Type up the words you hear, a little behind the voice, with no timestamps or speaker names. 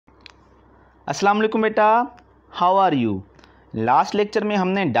अस्सलाम वालेकुम बेटा, how are you. Last lecture में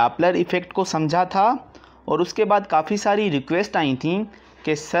हमने डॉपलर इफ़ेक्ट को समझा था और उसके बाद काफ़ी सारी रिक्वेस्ट आई थी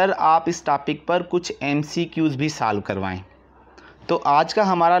कि सर आप इस टॉपिक पर कुछ MCQs भी सॉल्व करवाएं। तो आज का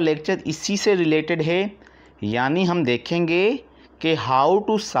हमारा लेक्चर इसी से रिलेटेड है, यानी हम देखेंगे कि how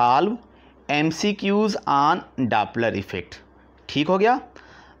to solve MCQs on Doppler effect. ठीक हो गया।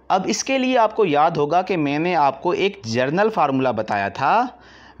 अब इसके लिए आपको याद होगा कि मैंने आपको एक जर्नल फार्मूला बताया था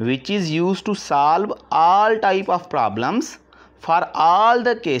which is used to solve all type of problems for all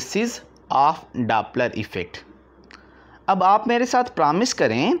the cases of Doppler effect। अब आप मेरे साथ प्रॉमिस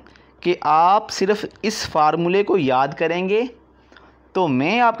करें कि आप सिर्फ इस फार्मूले को याद करेंगे, तो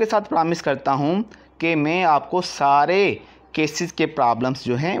मैं आपके साथ प्रॉमिस करता हूं कि मैं आपको सारे केसेस के प्रॉब्लम्स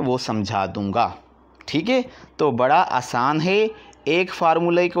जो हैं वो समझा दूंगा। ठीक है, तो बड़ा आसान है, एक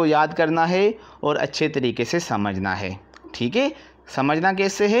फार्मूले को याद करना है और अच्छे तरीके से समझना है। ठीक है, समझना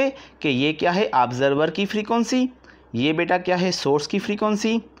कैसे है कि ये क्या है ऑब्जर्वर की फ्रीक्वेंसी, ये बेटा क्या है सोर्स की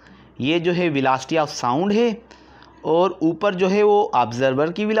फ्रीक्वेंसी, ये जो है वेलोसिटी ऑफ साउंड है, और ऊपर जो है वो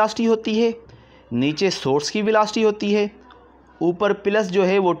ऑब्जर्वर की वेलोसिटी होती है, नीचे सोर्स की वेलोसिटी होती है, ऊपर प्लस जो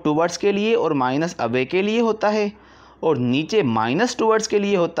है वो टुवर्ड्स के लिए और माइनस अवे के लिए होता है, और नीचे माइनस टुवर्ड्स के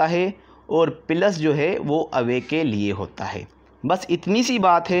लिए होता है और प्लस जो है वो अवे के लिए होता है। बस इतनी सी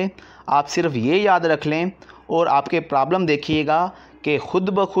बात है, आप सिर्फ ये याद रख लें और आपके प्रॉब्लम देखिएगा कि खुद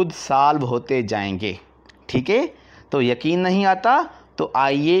ब खुद सॉल्व होते जाएंगे। ठीक है, तो यकीन नहीं आता तो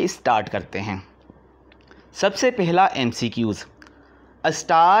आइए स्टार्ट करते हैं। सबसे पहला MCQs, a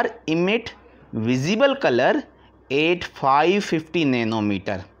star emit visible colour eight 550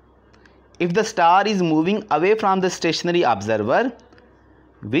 nanometre if the star is moving away from the stationary observer,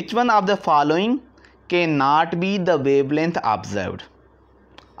 which one of the following can not be the wavelength observed.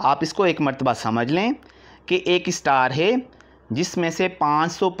 आप इसको एक मरतबा समझ लें कि एक स्टार है जिसमें से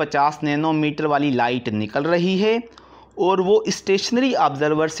 550 नैनोमीटर वाली लाइट निकल रही है और वो स्टेशनरी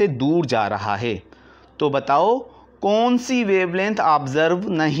ऑब्जर्वर से दूर जा रहा है, तो बताओ कौन सी वेवलेंथ ऑब्जर्व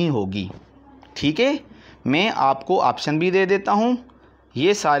नहीं होगी। ठीक है, मैं आपको ऑप्शन भी दे देता हूँ,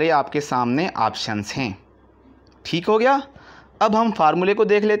 ये सारे आपके सामने ऑप्शंस हैं। ठीक हो गया। अब हम फार्मूले को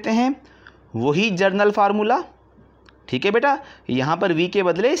देख लेते हैं, वही जर्नल फार्मूला। ठीक है बेटा, यहाँ पर V के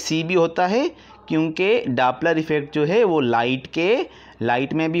बदले C भी होता है, क्योंकि डॉपलर इफ़ेक्ट जो है वो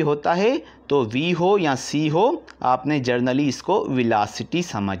लाइट में भी होता है, तो V हो या C हो, आपने जर्नली इसको वेलोसिटी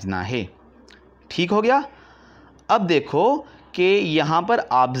समझना है। ठीक हो गया। अब देखो कि यहाँ पर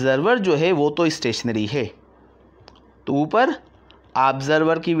ऑब्जर्वर जो है वो तो स्टेशनरी है, तो ऊपर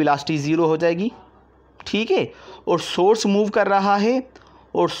ऑब्जर्वर की वेलोसिटी 0 हो जाएगी। ठीक है, और सोर्स मूव कर रहा है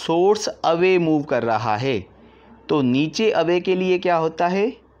और सोर्स अवे मूव कर रहा है, तो नीचे अवे के लिए क्या होता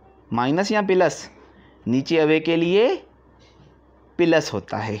है माइनस या प्लस, नीचे अवे के लिए प्लस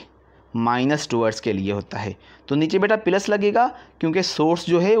होता है, माइनस टुवर्ड्स के लिए होता है, तो नीचे बेटा प्लस लगेगा क्योंकि सोर्स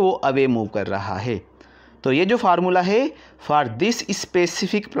जो है वो अवे मूव कर रहा है। तो ये जो फार्मूला है फॉर दिस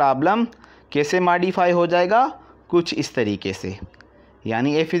स्पेसिफिक प्रॉब्लम कैसे मॉडिफाई हो जाएगा, कुछ इस तरीके से,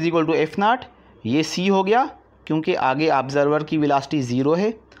 यानी F = F0, ये C हो गया क्योंकि आगे ऑब्जर्वर की वेलोसिटी 0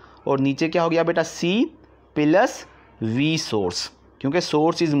 है, और नीचे क्या हो गया बेटा C प्लस V सोर्स, क्योंकि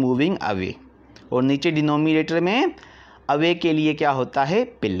सोर्स इज़ मूविंग अवे, और नीचे डिनोमिनेटर में अवे के लिए क्या होता है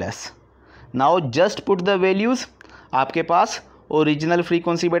plus. Now just put the values. आपके पास ओरिजिनल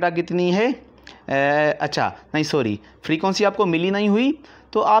फ्रीक्वेंसी बेटा कितनी है, अच्छा नहीं सॉरी, फ्रीक्वेंसी आपको मिली नहीं हुई,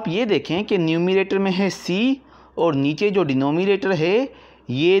 तो आप ये देखें कि न्यूमरेटर में है C और नीचे जो डिनोमिनेटर है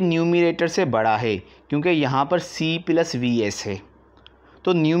ये न्यूमरेटर से बड़ा है, क्योंकि यहाँ पर C + VS है,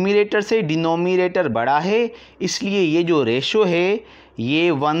 तो न्यूमरेटर से डिनोमिनेटर बड़ा है, इसलिए ये जो रेशो है ये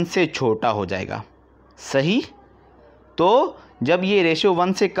 1 से छोटा हो जाएगा। सही, तो जब ये रेशो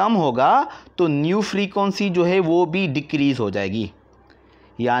 1 से कम होगा तो न्यू फ्रीक्वेंसी जो है वो भी डिक्रीज़ हो जाएगी,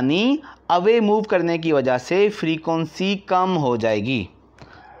 यानी अवे मूव करने की वजह से फ्रीक्वेंसी कम हो जाएगी।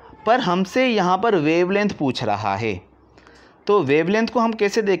 पर हमसे यहाँ पर वेवलेंथ पूछ रहा है, तो वेवलेंथ को हम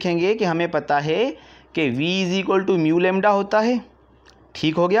कैसे देखेंगे कि हमें पता है कि V = μ होता है।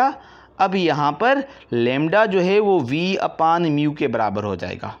 ठीक हो गया। अब यहाँ पर लैम्डा जो है वो V/μ के बराबर हो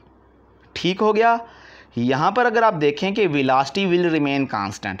जाएगा। ठीक हो गया। यहाँ पर अगर आप देखें कि वेलोसिटी विल रिमेन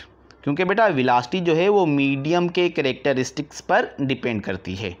कांस्टेंट, क्योंकि बेटा वेलोसिटी जो है वो मीडियम के कैरेक्टरिस्टिक्स पर डिपेंड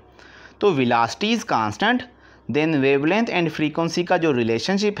करती है, तो velocity is constant, then wavelength and frequency का जो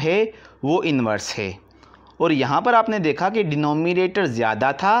रिलेशनशिप है वो इन्वर्स है, और यहाँ पर आपने देखा कि डिनोमिनेटर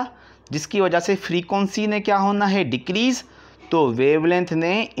ज़्यादा था जिसकी वजह से फ्रीक्वेंसी ने क्या होना है डिक्रीज़, तो वेवलेंथ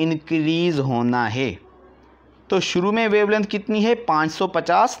ने इंक्रीज़ होना है। तो शुरू में वेवलेंथ कितनी है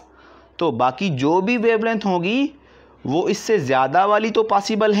 550, तो बाकी जो भी वेवलेंथ होगी वो इससे ज़्यादा वाली तो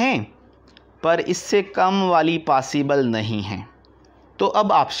पॉसिबल हैं, पर इससे कम वाली पॉसिबल नहीं है। तो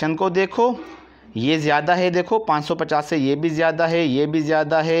अब ऑप्शन को देखो, ये ज़्यादा है, देखो 550 से ये भी ज़्यादा है, ये भी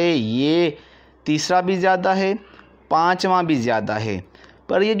ज़्यादा है, ये तीसरा भी ज़्यादा है, पांचवा भी ज़्यादा है,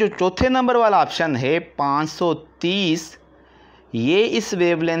 पर ये जो चौथे नंबर वाला ऑप्शन है 530, ये इस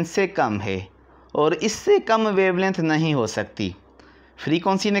वेवलेंथ से कम है और इससे कम वेवलेंथ नहीं हो सकती।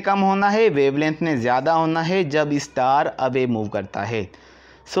 फ्रीक्वेंसी ने कम होना है, वेवलेंथ ने ज़्यादा होना है जब स्टार अवे मूव करता है।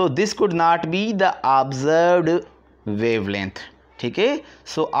 So this could not be the observed wavelength. ठीक है,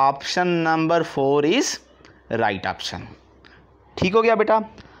 so option number 4 is right option. ठीक हो गया बेटा।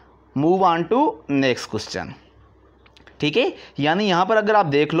 Move on to next question. ठीक है, यानी यहाँ पर अगर आप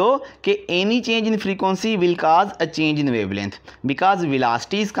देख लो कि any change in frequency will cause a change in wavelength because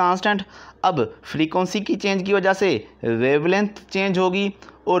velocity is constant. अब फ्रीक्वेंसी की चेंज की वजह से वेवलेंथ चेंज होगी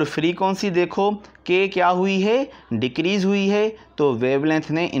और फ्रीक्वेंसी देखो कि क्या हुई है, डिक्रीज़ हुई है, तो वेवलेंथ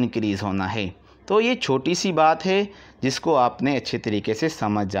ने इंक्रीज़ होना है। तो ये छोटी सी बात है जिसको आपने अच्छे तरीके से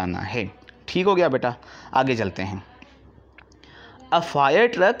समझ जाना है। ठीक हो गया बेटा, आगे चलते हैं। A fire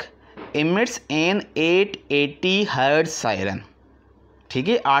truck emits an 880 hertz siren. ठीक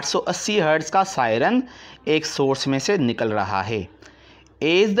है, 880 हर्ट्ज का सायरन एक सोर्स में से निकल रहा है।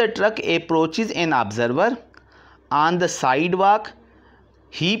 As the truck approaches an observer on the side walk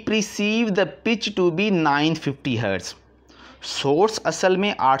he perceive the pitch to be 950 hertz. Source असल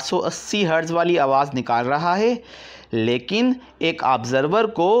में 880 हर्ट्ज वाली आवाज़ निकाल रहा है, लेकिन एक ऑब्जर्वर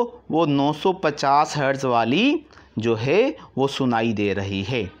को वो 950 हर्ट्ज वाली जो है वो सुनाई दे रही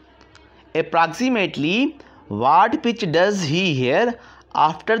है। Approximately what pitch does he hear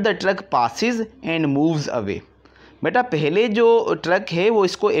after the truck passes and moves away? बेटा पहले जो ट्रक है वो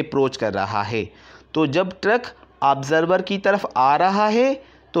इसको अप्रोच कर रहा है, तो जब ट्रक ऑब्जर्वर की तरफ आ रहा है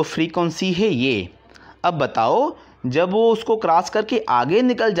तो फ्रीक्वेंसी है ये। अब बताओ जब वो उसको क्रॉस करके आगे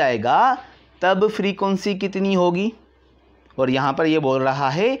निकल जाएगा तब फ्रीक्वेंसी कितनी होगी? और यहाँ पर ये बोल रहा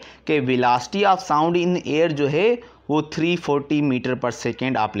है कि velocity of sound in air जो है वो 340 मीटर पर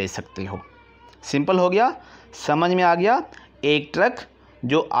सेकेंड आप ले सकते हो। सिंपल हो गया, समझ में आ गया। एक ट्रक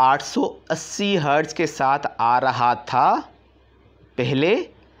जो 880 हर्ट्ज के साथ आ रहा था, पहले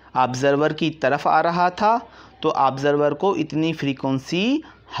ऑब्जर्वर की तरफ आ रहा था, तो ऑब्जर्वर को इतनी फ्रीक्वेंसी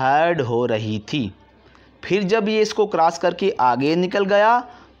हर्ड हो रही थी। फिर जब ये इसको क्रॉस करके आगे निकल गया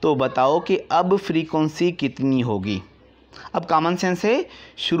तो बताओ कि अब फ्रीक्वेंसी कितनी होगी? अब कॉमन सेंस है,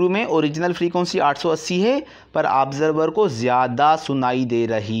 शुरू में ओरिजिनल फ्रीक्वेंसी 880 है पर ऑब्जर्वर को ज़्यादा सुनाई दे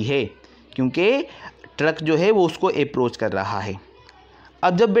रही है क्योंकि ट्रक जो है वो उसको अप्रोच कर रहा है।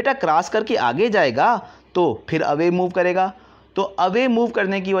 अब जब बेटा क्रॉस करके आगे जाएगा तो फिर अवे मूव करेगा, तो अवे मूव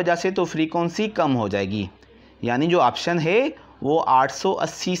करने की वजह से तो फ्रीक्वेंसी कम हो जाएगी, यानी जो ऑप्शन है वो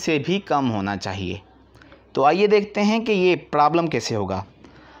 880 से भी कम होना चाहिए। तो आइए देखते हैं कि ये प्रॉब्लम कैसे होगा,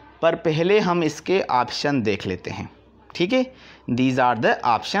 पर पहले हम इसके ऑप्शन देख लेते हैं। ठीक है, दीज आर द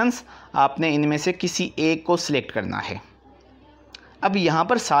ऑप्शंस, आपने इनमें से किसी एक को सिलेक्ट करना है। अब यहाँ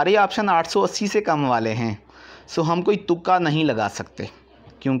पर सारे ऑप्शन 880 से कम वाले हैं, सो हम कोई तुक्का नहीं लगा सकते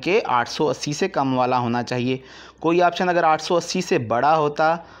क्योंकि 880 से कम वाला होना चाहिए। कोई ऑप्शन अगर 880 से बड़ा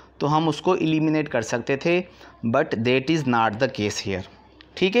होता तो हम उसको एलिमिनेट कर सकते थे, but that is not the case here.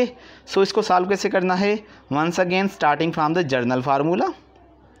 ठीक है, सो इसको सॉल्व कैसे करना है? Once again starting from the journal formula.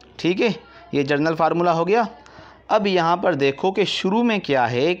 ठीक है, ये जर्नल फार्मूला हो गया। अब यहाँ पर देखो कि शुरू में क्या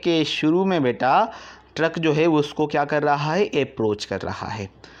है कि शुरू में बेटा ट्रक जो है वो उसको क्या कर रहा है? अप्रोच कर रहा है।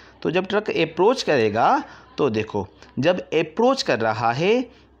 तो जब ट्रक अप्रोच करेगा तो देखो जब अप्रोच कर रहा है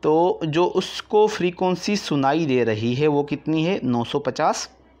तो जो उसको फ्रीक्वेंसी सुनाई दे रही है वो कितनी है? 950,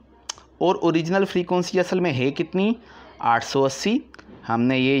 और ओरिजिनल फ्रीक्वेंसी असल में है कितनी? 880।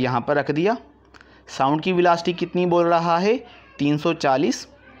 हमने ये यहाँ पर रख दिया। साउंड की वेलोसिटी कितनी बोल रहा है? 340,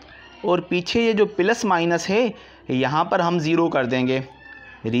 और पीछे ये जो प्लस माइनस है यहाँ पर हम ज़ीरो कर देंगे।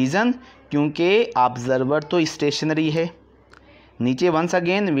 रीज़न क्योंकि ऑब्जर्वर तो स्टेशनरी है। नीचे वंस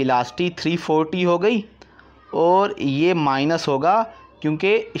अगेन वेलोसिटी 340 हो गई और ये माइनस होगा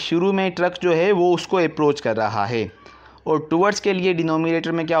क्योंकि शुरू में ट्रक जो है वो उसको अप्रोच कर रहा है, और टुवर्ड्स के लिए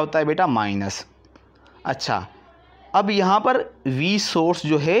डिनोमिनेटर में क्या होता है बेटा? माइनस। अच्छा, अब यहाँ पर वी सोर्स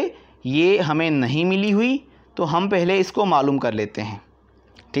जो है ये हमें नहीं मिली हुई, तो हम पहले इसको मालूम कर लेते हैं।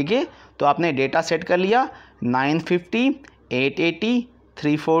 ठीक है, तो आपने डेटा सेट कर लिया 950, 880,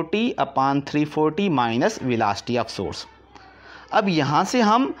 340 upon 340 minus velocity of source. अब यहाँ से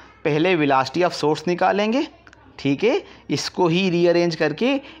हम पहले वेलोसिटी ऑफ सोर्स निकालेंगे। ठीक है, इसको ही रीअरेंज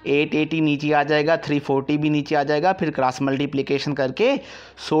करके 880 नीचे आ जाएगा, 340 भी नीचे आ जाएगा, फिर क्रॉस मल्टीप्लिकेशन करके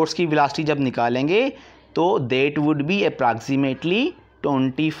सोर्स की वेलोसिटी जब निकालेंगे तो that would be approximately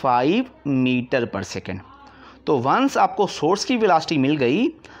 25 metre पर सेकेंड। तो वंस आपको सोर्स की वेलोसिटी मिल गई,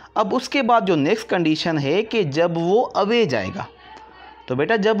 अब उसके बाद जो नेक्स्ट कंडीशन है कि जब वो अवे जाएगा, तो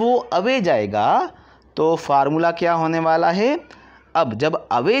बेटा जब वो अवे जाएगा तो फार्मूला क्या होने वाला है, अब जब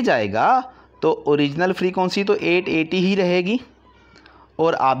अवे जाएगा तो ओरिजिनल फ्रीक्वेंसी तो 880 ही रहेगी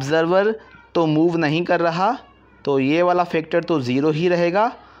और ऑब्जर्वर तो मूव नहीं कर रहा, तो ये वाला फैक्टर तो ज़ीरो ही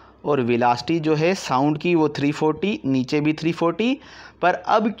रहेगा और वेलोसिटी जो है साउंड की वो 340, नीचे भी 340, पर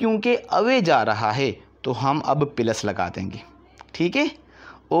अब क्योंकि अवे जा रहा है तो हम अब प्लस लगा देंगे, ठीक है।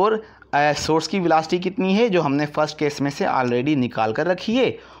 और सोर्स की वेलोसिटी कितनी है जो हमने फर्स्ट केस में से ऑलरेडी निकाल कर रखी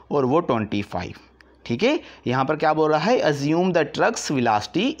है और वो 25, ठीक है। यहाँ पर क्या बोल रहा है, assume the trucks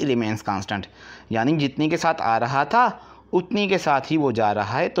velocity remains constant, यानी जितनी के साथ आ रहा था उतनी के साथ ही वो जा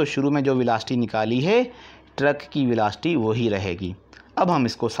रहा है, तो शुरू में जो वेलोसिटी निकाली है ट्रक की वेलोसिटी वही रहेगी। अब हम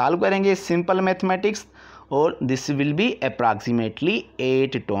इसको सॉल्व करेंगे सिंपल मैथमेटिक्स और this will be approximately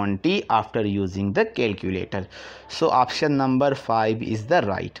 820 after using the calculator. So option number 5 is the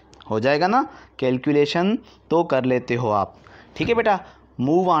right. हो जाएगा ना, कैलकुलेशन तो कर लेते हो आप, ठीक है बेटा।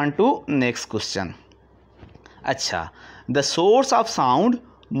 Move on to next question. अच्छा, the source of sound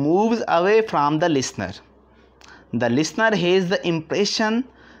moves away from the listener, the listener has the impression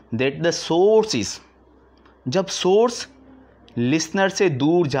that the source is, जब सोर्स लिसनर से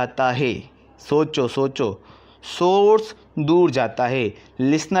दूर जाता है, सोचो सोर्स दूर जाता है,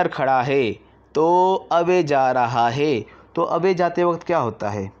 लिसनर खड़ा है तो अवे जा रहा है, तो अवे जाते वक्त क्या होता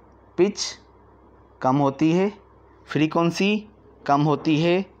है, पिच कम होती है, फ्रीक्वेंसी कम होती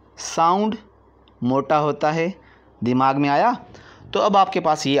है, साउंड मोटा होता है। दिमाग में आया? तो अब आपके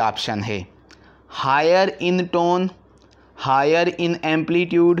पास ये ऑप्शन है, higher in tone, higher in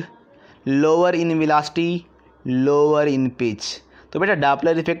amplitude, lower in velocity, lower in pitch. तो बेटा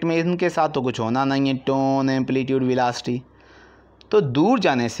डॉपलर इफेक्ट में इनके साथ तो कुछ होना नहीं है, टोन, एम्पलीट्यूड, वेलोसिटी। तो दूर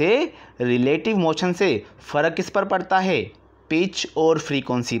जाने से रिलेटिव मोशन से फ़र्क किस पर पड़ता है, पिच और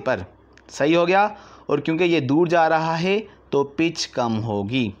फ्रीक्वेंसी पर। सही हो गया, और क्योंकि ये दूर जा रहा है तो पिच कम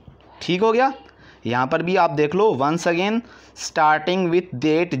होगी, ठीक हो गया। यहाँ पर भी आप देख लो, once again starting with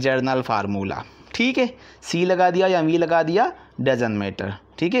date journal formula, ठीक है। सी लगा दिया या वी लगा दिया, डजन मैटर,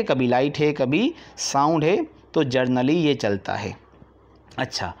 ठीक है। कभी लाइट है कभी साउंड है, तो जर्नली ये चलता है।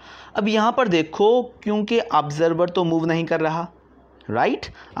 अच्छा, अब यहाँ पर देखो, क्योंकि ऑब्जर्वर तो मूव नहीं कर रहा, राइट,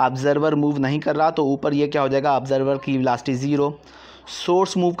 ऑब्जर्वर मूव नहीं कर रहा, तो ऊपर ये क्या हो जाएगा, ऑब्जर्वर की वेलोसिटी 0।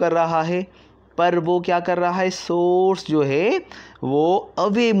 सोर्स मूव कर रहा है, पर वो क्या कर रहा है, सोर्स जो है वो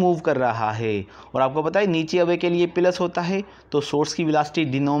अवे मूव कर रहा है, और आपको पता है नीचे अवे के लिए प्लस होता है, तो सोर्स की वेलोसिटी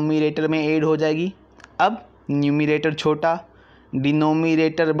डिनोमिनेटर में ऐड हो जाएगी। अब न्यूमरेटर छोटा,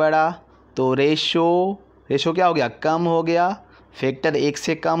 डिनोमिनेटर बड़ा, तो रेशो क्या हो गया, कम हो गया, फैक्टर 1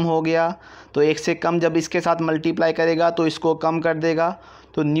 से कम हो गया, तो 1 से कम जब इसके साथ मल्टीप्लाई करेगा तो इसको कम कर देगा,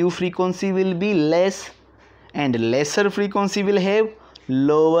 तो new frequency will be less and lesser frequency will have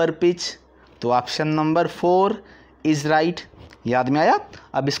lower pitch. तो ऑप्शन नंबर 4 इज़ राइट। याद में आया?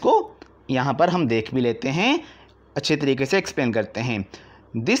 अब इसको यहाँ पर हम देख भी लेते हैं, अच्छे तरीके से एक्सप्लेन करते हैं।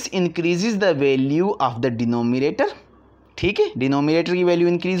 This increases the value of the denominator, ठीक है, डिनोमिनेटर की वैल्यू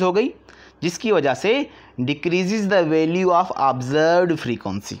इंक्रीज हो गई, जिसकी वजह से decreases the value of observed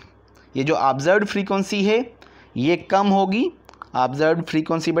frequency. ये जो ऑब्जर्व्ड फ्रीक्वेंसी है ये कम होगी, ऑब्जर्व्ड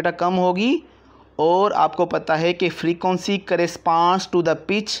फ्रीक्वेंसी बेटा कम होगी, और आपको पता है कि frequency corresponds to the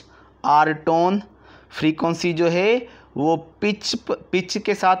pitch are tone. Frequency जो है वो पिच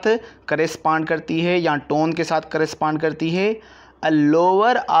के साथ करेस्पॉन्ड करती है या टोन के साथ करेस्पॉन्ड करती है। A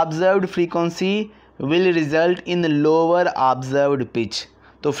lower observed frequency will result in lower observed pitch.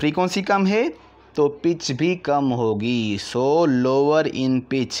 तो फ्रीक्वेंसी कम है तो पिच भी कम होगी, सो lower in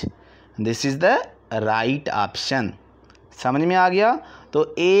pitch, this is the right option. समझ में आ गया? तो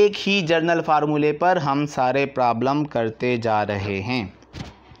एक ही जर्नल फार्मूले पर हम सारे प्रॉब्लम करते जा रहे हैं।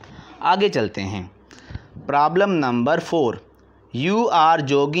 आगे चलते हैं। Problem number 4, you are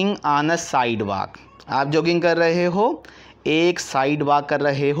jogging on a side walk. आप जॉगिंग कर रहे हो, एक साइड वॉक कर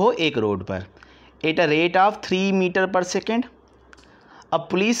रहे हो एक रोड पर, at a rate of 3 metre पर second. A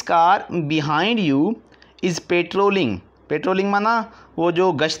police car behind you is patrolling माना वो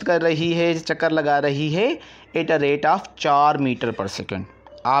जो गश्त कर रही है, चक्कर लगा रही है, at a rate of 4 metre पर सेकेंड।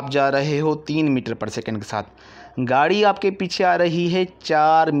 आप जा रहे हो 3 मीटर पर सेकेंड के साथ, गाड़ी आपके पीछे आ रही है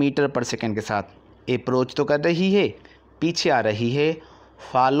 4 मीटर पर सेकेंड के साथ। अप्रोच तो कर रही है, पीछे आ रही है,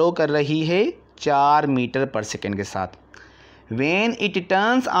 फॉलो कर रही है 4 मीटर पर सेकेंड के साथ। When it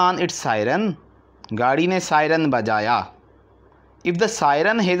turns on it's siren, गाड़ी ने सायरन बजाया। If the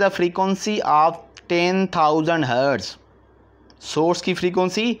siren has a frequency of 10,000 hertz, source की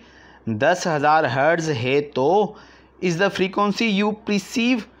फ्रीक्वेंसी 10,000 हर्ट्ज़ है, तो is the frequency you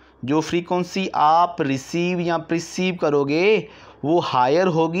perceive, जो फ्रीक्वेंसी आप रिसीव या प्रिसीव करोगे वो हायर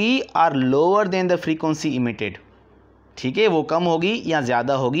होगी और lower than the frequency emitted, ठीक है, वो कम होगी या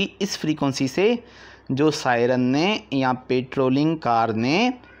ज़्यादा होगी इस फ्रीक्वेंसी से जो सायरन ने या पेट्रोलिंग कार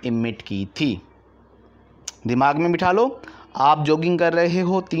ने इमिट की थी। दिमाग में बिठा लो, आप जॉगिंग कर रहे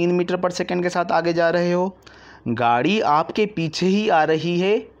हो, 3 मीटर पर सेकंड के साथ आगे जा रहे हो, गाड़ी आपके पीछे ही आ रही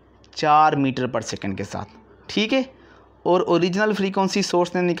है 4 मीटर पर सेकंड के साथ, ठीक है, और ओरिजिनल फ्रीक्वेंसी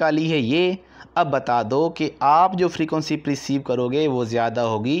सोर्स ने निकाली है ये। अब बता दो कि आप जो फ्रीक्वेंसी रिसीव करोगे वो ज़्यादा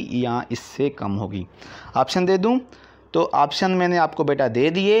होगी या इससे कम होगी। ऑप्शन दे दूं तो ऑप्शन मैंने आपको बेटा दे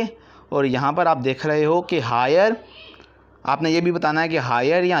दिए, और यहाँ पर आप देख रहे हो कि हायर, आपने ये भी बताना है कि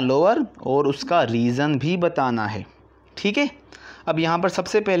हायर या लोअर, और उसका रीज़न भी बताना है, ठीक है। अब यहाँ पर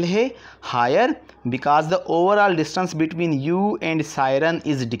सबसे पहले है higher because the overall distance between you and siren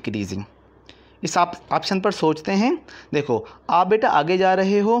is decreasing. इस ऑप्शन पर सोचते हैं। देखो आप बेटा आगे जा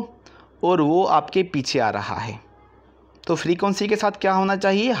रहे हो और वो आपके पीछे आ रहा है, तो फ्रीक्वेंसी के साथ क्या होना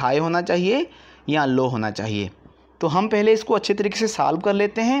चाहिए, हाई होना चाहिए या लो होना चाहिए। तो हम पहले इसको अच्छे तरीके से सॉल्व कर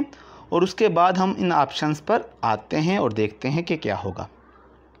लेते हैं और उसके बाद हम इन ऑप्शंस पर आते हैं और देखते हैं कि क्या होगा।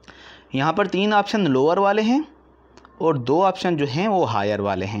 यहाँ पर 3 ऑप्शन लोअर वाले हैं और 2 ऑप्शन जो हैं वो हायर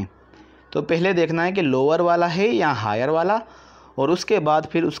वाले हैं। तो पहले देखना है कि लोअर वाला है या हायर वाला, और उसके बाद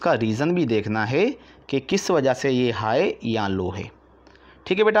फिर उसका रीज़न भी देखना है कि किस वजह से ये हाई या लो है,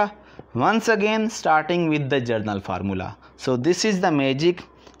 ठीक है बेटा। Once again starting with the journal formula. So this is the magic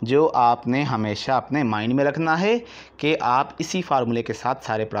जो आपने हमेशा अपने माइंड में रखना है कि आप इसी फार्मूले के साथ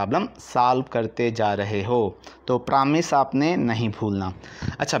सारे प्रॉब्लम सॉल्व करते जा रहे हो, तो प्रॉमिस आपने नहीं भूलना।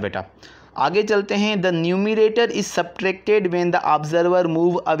 अच्छा बेटा आगे चलते हैं। The numerator is subtracted when the observer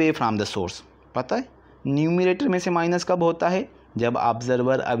move away from the source. पता है न्यूमरेटर में से माइनस कब होता है, जब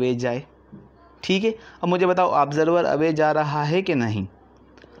ऑब्जर्वर अवे जाए, ठीक है। अब मुझे बताओ ऑब्जर्वर अवे जा रहा है कि नहीं।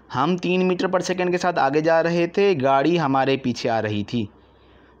 हम 3 मीटर पर सेकंड के साथ आगे जा रहे थे, गाड़ी हमारे पीछे आ रही थी,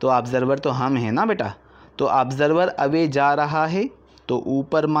 तो ऑब्जर्वर तो हम हैं ना बेटा। तो ऑब्जर्वर अवे जा रहा है तो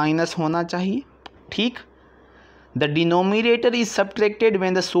ऊपर माइनस होना चाहिए, ठीक। The denominator is subtracted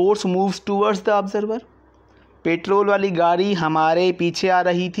when the source moves towards the observer. Petrol वाली गाड़ी हमारे पीछे आ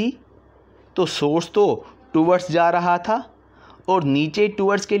रही थी तो सोर्स तो टूवर्ड्स जा रहा था, और नीचे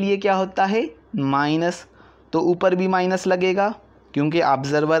टूवर्ड्स के लिए क्या होता है, माइनस, तो ऊपर भी माइनस लगेगा क्योंकि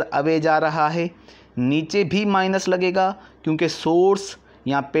ऑब्जर्वर अवे जा रहा है, नीचे भी माइनस लगेगा क्योंकि सोर्स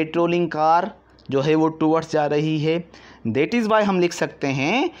या पेट्रोलिंग कार जो है वो टूवर्ड्स जा रही है। दैट इज़ वाई हम लिख सकते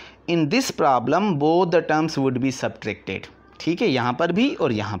हैं in this problem both the terms would be subtracted, ठीक है। यहाँ पर भी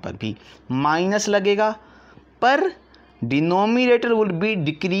और यहाँ पर भी माइनस लगेगा, पर denominator would be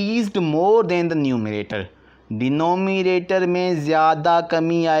decreased more than the numerator. Denominator में ज़्यादा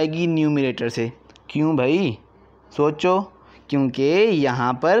कमी आएगी न्यूमरेटर से। क्यों भाई, सोचो, क्योंकि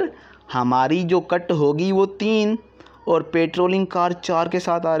यहाँ पर हमारी जो कट होगी वो 3 और पेट्रोलिंग कार 4 के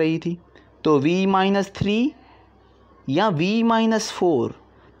साथ आ रही थी, तो v-3 या v-4,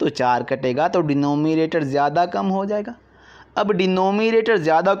 तो 4 कटेगा तो डिनोमिनेटर ज़्यादा कम हो जाएगा। अब डिनोमिनेटर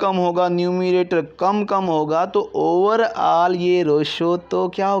ज़्यादा कम होगा, न्यूमरेटर कम कम होगा, तो ओवरऑल ये रेशो तो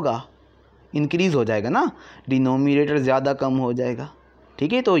क्या होगा, इंक्रीज़ हो जाएगा ना, डिनोमिनेटर ज़्यादा कम हो जाएगा,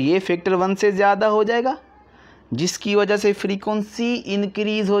 ठीक है। तो ये फैक्टर 1 से ज़्यादा हो जाएगा जिसकी वजह से फ्रीक्वेंसी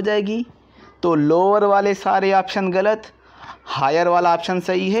इंक्रीज़ हो जाएगी। तो लोअर वाले सारे ऑप्शन गलत, हायर वाला ऑप्शन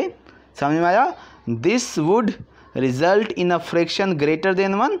सही है। समझ में आया। This would result in a fraction greater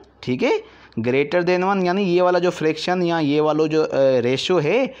than 1, ठीक है, ग्रेटर देन 1 यानी ये वाला जो फ्रैक्शन या ये वाला जो रेशो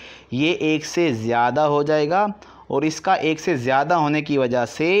है ये 1 से ज़्यादा हो जाएगा, और इसका 1 से ज़्यादा होने की वजह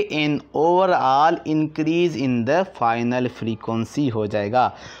से an overall increase in the final frequency हो जाएगा,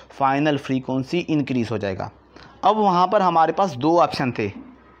 फाइनल फ्रीक्वेंसी इंक्रीज़ हो जाएगा। अब वहाँ पर हमारे पास 2 ऑप्शन थे,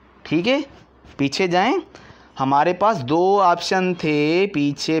 ठीक है, पीछे जाएं, हमारे पास 2 ऑप्शन थे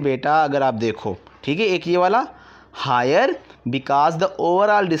पीछे बेटा, अगर आप देखो, ठीक है। एक ये वाला higher because the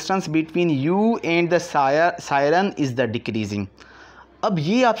overall distance between you and the siren is the decreasing. अब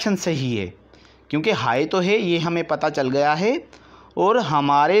ये ऑप्शन सही है क्योंकि हाई तो है, ये हमें पता चल गया है, और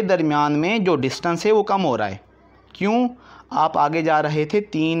हमारे दरमियान में जो डिस्टेंस है वो कम हो रहा है। क्यों, आप आगे जा रहे थे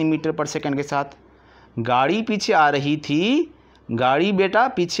 3 मीटर पर सेकंड के साथ, गाड़ी पीछे आ रही थी, गाड़ी बेटा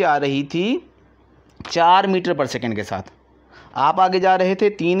पीछे आ रही थी 4 मीटर पर सेकंड के साथ, आप आगे जा रहे थे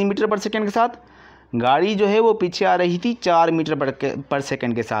 3 मीटर पर सेकंड के साथ, गाड़ी जो है वो पीछे आ रही थी 4 मीटर पर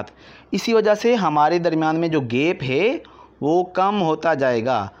सेकंड के साथ। इसी वजह से हमारे दरमियान में जो गैप है वो कम होता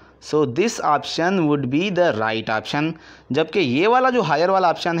जाएगा। So this option would be the right option. जबकि ये वाला जो हायर वाला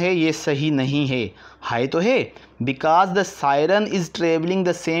ऑप्शन है ये सही नहीं है। हाई तो है because the siren is travelling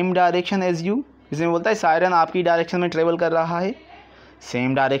the same direction as you. इसमें बोलता है सायरन आपकी डायरेक्शन में ट्रेवल कर रहा है,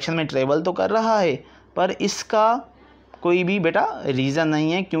 सेम डायरेक्शन में ट्रेवल तो कर रहा है, पर इसका कोई भी बेटा रीज़न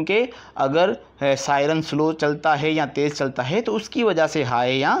नहीं है, क्योंकि अगर सायरन स्लो चलता है या तेज़ चलता है तो उसकी वजह से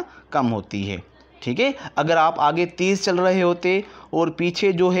हाई या कम होती है। ठीक है, अगर आप आगे तेज़ चल रहे होते और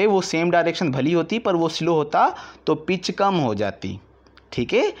पीछे जो है वो सेम डायरेक्शन भली होती पर वो स्लो होता तो पिच कम हो जाती।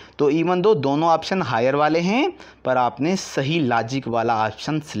 ठीक है, तो इवन दो दोनों ऑप्शन हायर वाले हैं, पर आपने सही लॉजिक वाला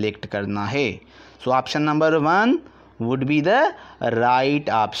ऑप्शन सिलेक्ट करना है। So option number 1 would be the right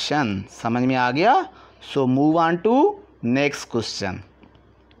option. समझ में आ गया? So move on to next question.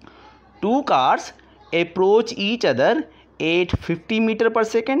 2 cars approach each other at 50 metre पर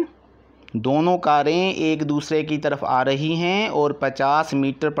सेकेंड। दोनों कारें एक दूसरे की तरफ आ रही हैं और 50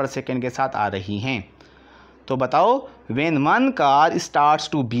 मीटर पर सेकेंड के साथ आ रही हैं। तो बताओ, when one car starts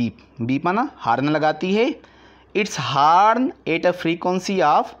to beep, beep माना हार्न लगाती है, it's horn at a frequency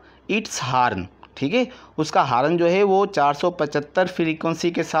of its horn. ठीक है, उसका हार्न जो है वो 475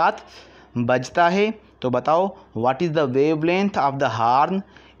 फ्रीक्वेंसी के साथ बजता है। तो बताओ, what is the wavelength of the horn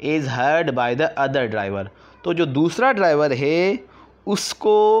is heard by the other driver. तो जो दूसरा ड्राइवर है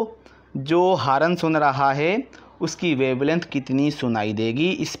उसको जो हार्न सुन रहा है उसकी वेवलेंथ कितनी सुनाई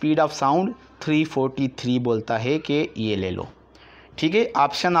देगी? स्पीड ऑफ साउंड 343 बोलता है कि ये ले लो। ठीक है,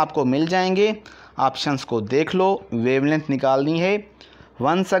 ऑप्शन आपको मिल जाएंगे, ऑप्शंस को देख लो, वेवलेंथ निकालनी है।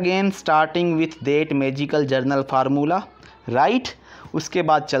 Once again starting with that magical journal formula, right. उसके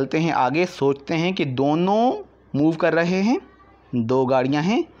बाद चलते हैं आगे, सोचते हैं कि दोनों मूव कर रहे हैं, 2 गाड़ियां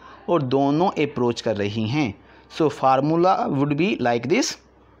हैं और दोनों अप्रोच कर रही हैं। So formula would be like this.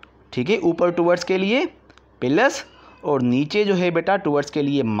 ठीक है, ऊपर टूवर्ड्स के लिए प्लस और नीचे जो है बेटा टूवर्ड्स के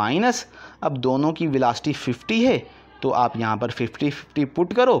लिए माइनस। अब दोनों की वेलोसिटी 50 है तो आप यहाँ पर 50-50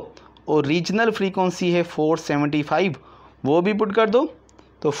 पुट करो और रीजनल फ्रीक्वेंसी है 475, वो भी पुट कर दो।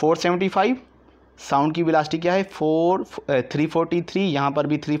 तो 475, साउंड की वेलोसिटी क्या है 343, यहाँ पर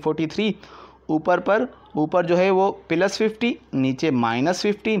भी 343, ऊपर जो है वो +50, नीचे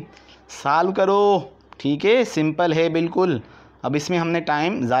 -50। सॉल्व करो। ठीक है, सिंपल है बिल्कुल। अब इसमें हमने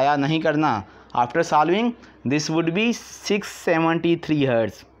टाइम ज़ाया नहीं करना। After solving this would be 673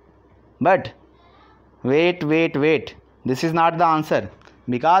 hertz, but wait, this is not the answer,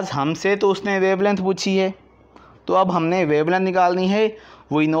 because हमसे तो उसने वेवलेंथ पूछी है, तो अब हमने वेवलेंथ निकालनी है।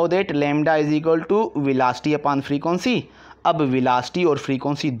 We know that lambda is equal to velocity upon frequency. अब वेलोसिटी और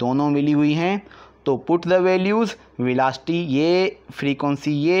फ्रीक्वेंसी दोनों मिली हुई हैं, तो पुट द वैल्यूज़। वेलोसिटी ये,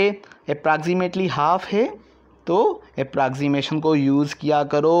 फ्रीक्वेंसी ये, अप्रॉक्सीमेटली हाफ है तो अप्रॉक्सीमेशन को यूज़ किया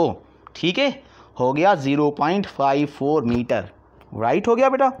करो। ठीक है, हो गया 0.54 मीटर, राइट हो गया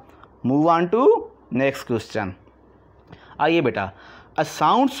बेटा। Move on to next question. आइए बेटा, a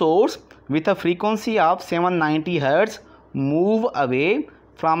sound source with a frequency of 790 hertz move away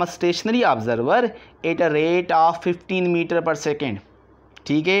from a stationary observer at a rate of 15 metre पर सेकेंड।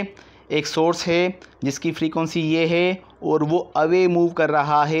 ठीक है, एक सोर्स है जिसकी फ्रीक्वेंसी ये है और वो अवे मूव कर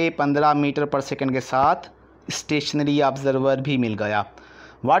रहा है 15 मीटर पर सेकेंड के साथ। स्टेशनरी ऑब्जर्वर भी मिल गया।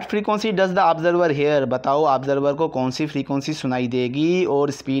 What frequency does the observer hair, बताओ ऑब्जर्वर को कौन सी फ्रीक्वेंसी सुनाई देगी,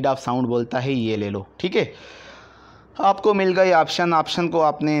 और स्पीड ऑफ साउंड बोलता है ये ले लो। ठीक है, आपको मिल गए ऑप्शन को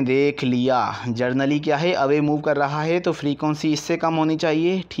आपने देख लिया। जर्नली क्या है, अवे मूव कर रहा है तो फ्रीक्वेंसी इससे कम होनी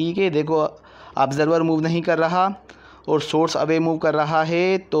चाहिए। ठीक है, देखो ऑब्जर्वर मूव नहीं कर रहा और सोर्स अवे मूव कर रहा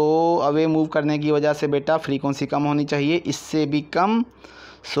है, तो अवे मूव करने की वजह से बेटा फ्रीक्वेंसी कम होनी चाहिए, इससे भी कम।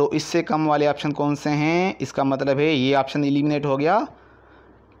 सो इससे कम वाले ऑप्शन कौन से हैं? इसका मतलब है ये ऑप्शन एलिमिनेट हो गया,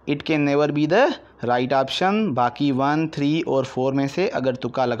 it can never be the right option. बाकी 1, 3 और 4 में से अगर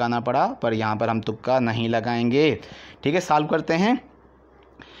तुक्का लगाना पड़ा, पर यहाँ पर हम तुक्का नहीं लगाएंगे। ठीक है, सॉल्व करते हैं।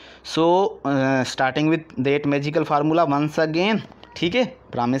 So starting with that magical formula once again. ठीक है,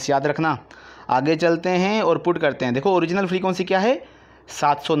 प्रॉमिस याद रखना। आगे चलते हैं और पुट करते हैं। देखो ओरिजिनल फ्रीक्वेंसी क्या है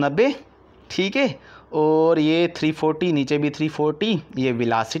 790। ठीक है, और ये 340, नीचे भी 340, ये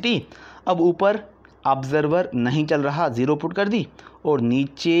वेलोसिटी। अब ऊपर ऑब्जर्वर नहीं चल रहा, 0 पुट कर दी, और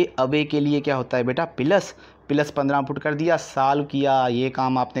नीचे अवे के लिए क्या होता है बेटा प्लस 15 पुट कर दिया। सॉल्व किया, ये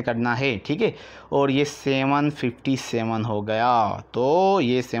काम आपने करना है। ठीक है, और ये 757 हो गया। तो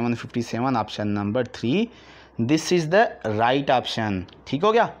ये 757 option number 3, this is the right option. ठीक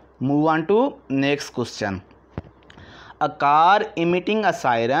हो गया। Move on to next question. A car emitting a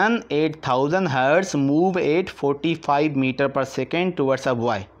siren 8000 hertz move at 45 meter per second towards a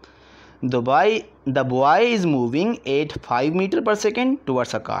boy. The boy is moving at 5 meter per second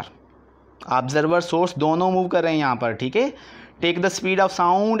towards a car. Observer source दोनों move कर रहे हैं यहाँ पर। ठीक है, take the speed of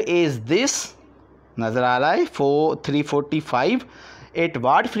sound is this, नज़र आ रहा है 345। At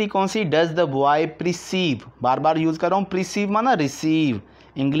what frequency does the boy perceive, bar bar use कर रहा हूँ, प्रिसीव माना रिसीव।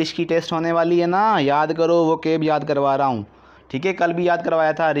 इंग्लिश की टेस्ट होने वाली है ना, याद करो, वो केब याद करवा रहा हूँ। ठीक है, कल भी याद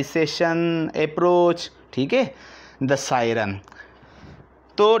करवाया था, रिसेशन, अप्रोच। ठीक है, द सायरन।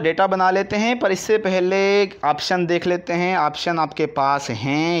 तो डेटा बना लेते हैं, पर इससे पहले ऑप्शन देख लेते हैं। ऑप्शन आपके पास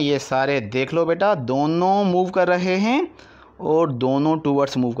हैं, ये सारे देख लो बेटा। दोनों मूव कर रहे हैं और दोनों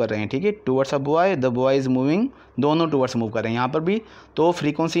टूवर्ड्स मूव कर रहे हैं, ठीक है। Towards a boy, the boy is moving, दोनों टूवर्ड्स मूव कर रहे हैं। यहाँ पर भी तो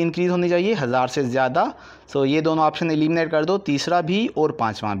फ्रीक्वेंसी इंक्रीज़ होनी चाहिए 1000 से ज़्यादा। सो ये दोनों ऑप्शन एलिमिनेट कर दो, तीसरा भी और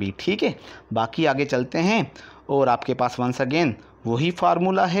पांचवा भी, ठीक है। बाकी आगे चलते हैं और आपके पास वंस अगेन वही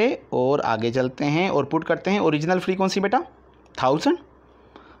फार्मूला है और आगे चलते हैं और पुट करते हैं। ओरिजिनल फ्रीक्वेंसी बेटा 1000।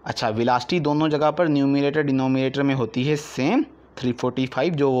 अच्छा, वेलोसिटी दोनों जगह पर न्यूमरेटर डिनोमिनेटर में होती है सेम 345,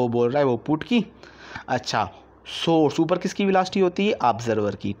 जो वो बोल रहा है वो पुट की। अच्छा, सोर्स ऊपर किसकी वेलोसिटी होती है?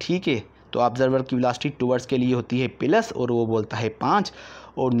 ऑब्जर्वर की, ठीक है। तो ऑब्जर्वर की वेलोसिटी टूवर्ड्स के लिए होती है प्लस और वो बोलता है 5,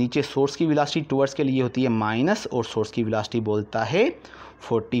 और नीचे सोर्स की वेलोसिटी टूवर्ड्स के लिए होती है माइनस और सोर्स की वेलोसिटी बोलता है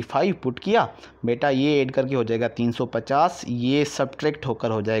 45। पुट किया बेटा, ये ऐड करके हो जाएगा 350, ये सब्ट्रैक्ट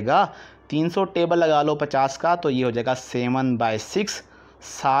होकर हो जाएगा 300। टेबल लगा लो 50 का, तो ये हो जाएगा 7/6,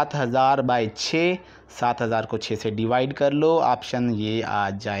 7000/6। 7000 को 6 से डिवाइड कर लो, ऑप्शन ये आ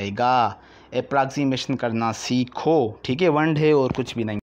जाएगा। अप्रॉक्सीमेशन करना सीखो, ठीक है। 1 है और कुछ भी नहीं।